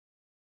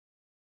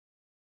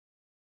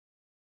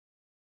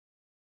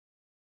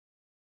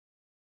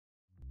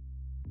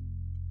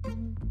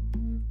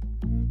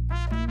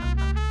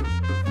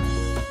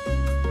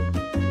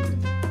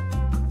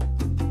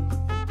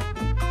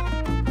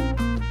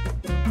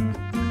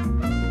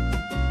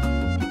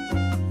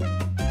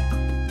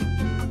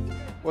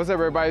What's up,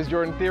 everybody? It's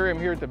Jordan Thierry. I'm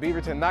here at the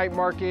Beaverton Night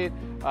Market.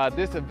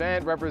 This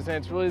event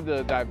represents really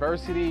the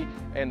diversity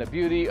and the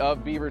beauty of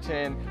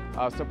Beaverton,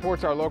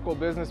 supports our local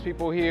business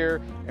people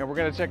here, and we're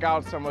going to check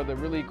out some of the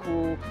really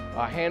cool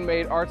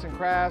handmade arts and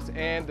crafts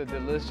and the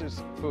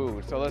delicious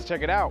food. So let's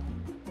check it out.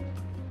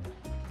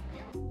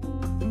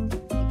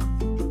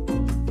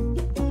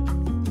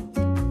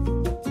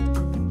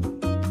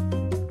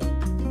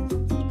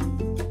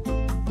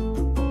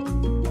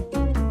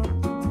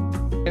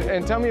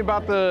 And tell me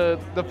about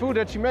the food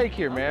that you make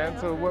here, man.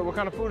 So what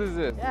kind of food is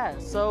this? Yeah,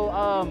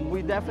 so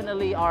we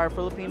definitely are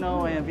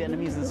Filipino and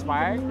Vietnamese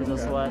inspired,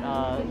 because that's what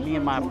me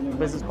and my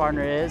business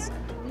partner is.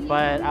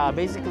 But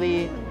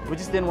basically, we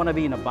just didn't want to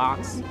be in a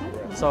box.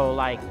 So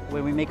like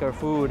when we make our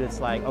food, it's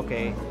like,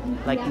 okay,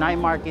 like night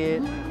market,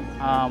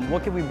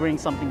 what can we bring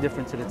something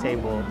different to the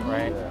table,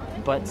 right?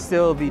 But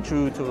still be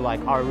true to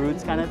like our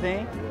roots kind of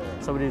thing.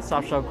 So we did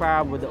soft shell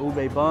crab with the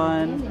ube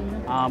bun.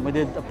 We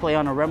did a play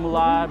on a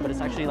remoulade, but it's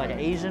actually like an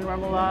Asian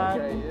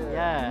remoulade.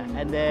 Yeah,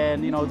 and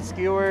then, you know, the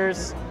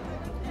skewers.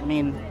 I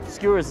mean,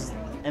 skewers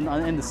in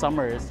the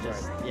summer is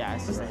just, yeah,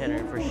 it's just a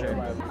hitter for sure.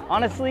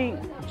 Honestly,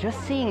 just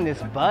seeing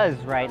this buzz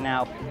right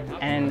now,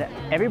 and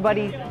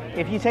everybody,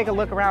 if you take a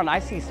look around, I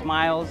see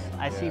smiles,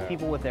 I see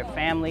people with their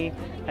family.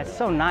 That's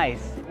so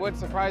nice. What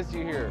surprised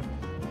you here?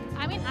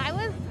 I mean, I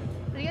was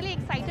really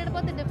excited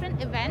about the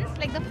different events.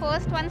 Like the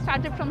first one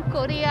started from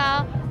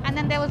Korea, and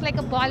then there was like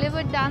a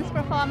Bollywood dance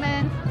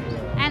performance,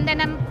 and then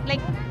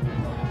like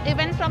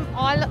events from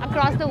all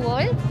across the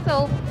world.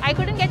 So I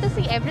couldn't get to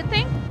see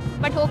everything,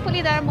 but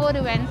hopefully there are more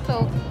events.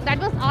 So that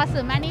was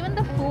awesome. And even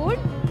the food,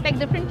 like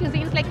different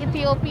cuisines like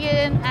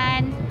Ethiopian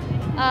and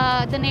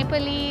the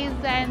Nepalese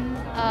and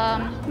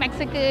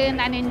Mexican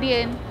and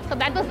Indian. So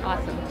that was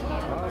awesome.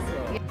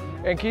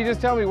 And can you just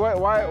tell me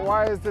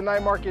why is the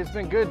night market, it's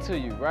been good to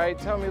you, right?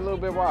 Tell me a little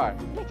bit why.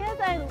 Because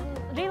I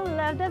really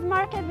love this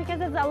market, because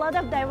there's a lot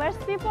of diverse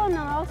people, and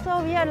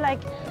also we are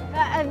like,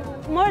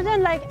 more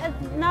than like,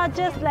 it's not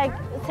just like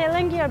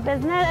selling your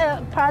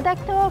business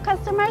product to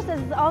customers,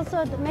 it's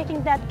also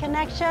making that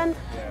connection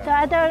to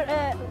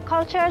other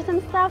cultures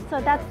and stuff.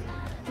 So that's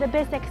the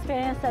best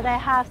experience that I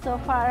have so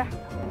far.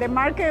 The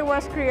market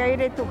was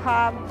created to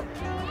have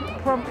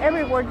from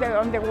everywhere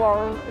on the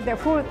world the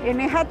food,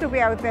 and it had to be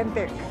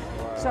authentic.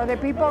 So the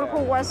people who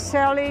was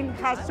selling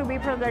has to be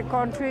from their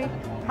country,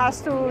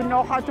 has to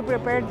know how to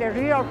prepare the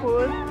real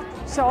food.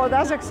 So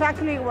that's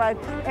exactly what.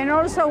 And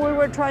also we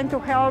were trying to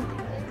help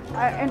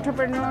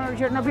entrepreneurs,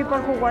 you know, people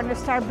who want to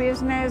start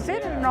business, they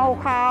don't know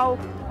how.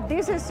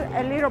 This is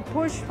a little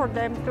push for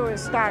them to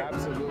start.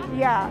 Absolutely.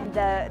 Yeah.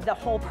 The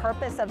whole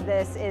purpose of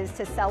this is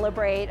to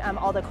celebrate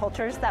all the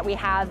cultures that we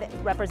have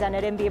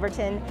represented in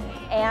Beaverton,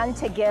 and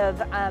to give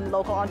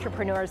local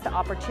entrepreneurs the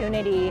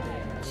opportunity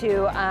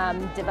to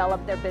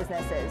develop their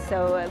businesses.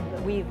 So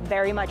we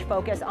very much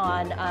focus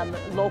on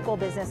local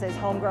businesses,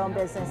 homegrown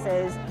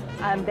businesses,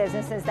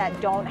 businesses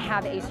that don't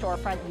have a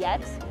storefront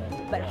yet,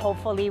 but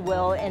hopefully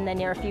will in the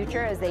near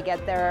future as they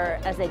get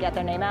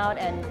their name out,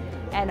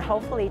 and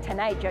hopefully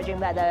tonight, judging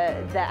by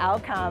the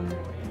outcome,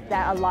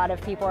 that a lot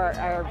of people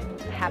are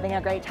having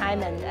a great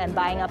time and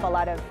buying up a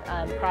lot of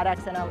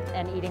products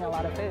and eating a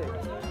lot of food.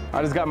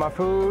 I just got my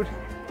food.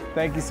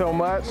 Thank you so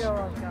much. You're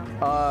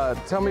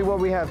welcome. Tell me what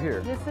we have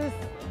here. This is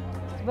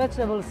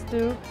vegetable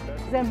stew.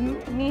 The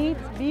meat,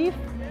 beef,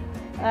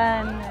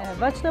 and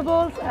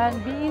vegetables,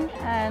 and bean,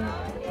 and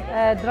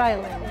dry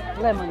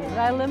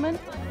lemon.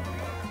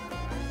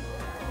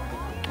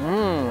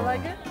 Mmm. You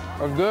like it?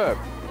 That's good.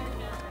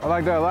 I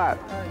like that a lot.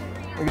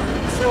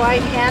 So I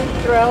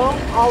hand throw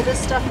all this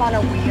stuff on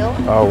a wheel.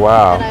 Oh,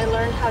 wow. And I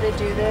learned how to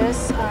do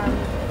this.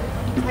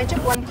 I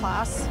took one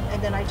class,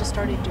 and then I just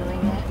started doing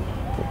it.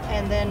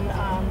 And then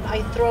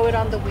I throw it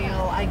on the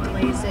wheel, I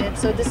glaze it.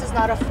 So this is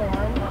not a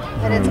form,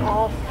 and it's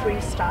all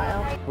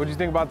freestyle. What do you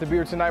think about the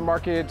Beaverton Night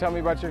Market? Tell me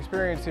about your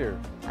experience here.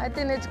 I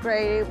think it's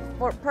great.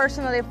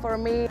 Personally, for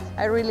me,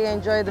 I really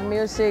enjoy the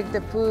music,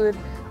 the food,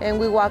 and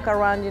we walk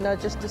around, you know,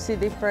 just to see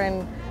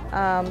different,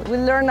 we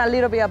learn a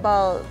little bit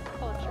about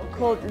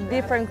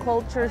different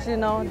cultures, you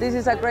know. This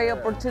is a great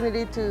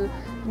opportunity to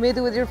meet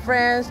with your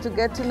friends, to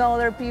get to know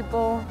other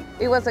people.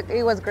 It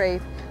was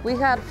great. We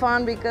had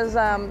fun because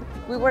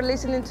we were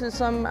listening to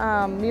some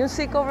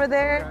music over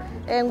there,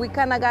 and we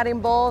kind of got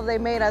involved. They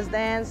made us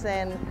dance,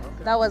 and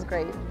that was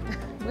great.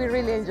 We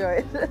really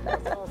enjoyed it.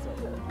 That's awesome.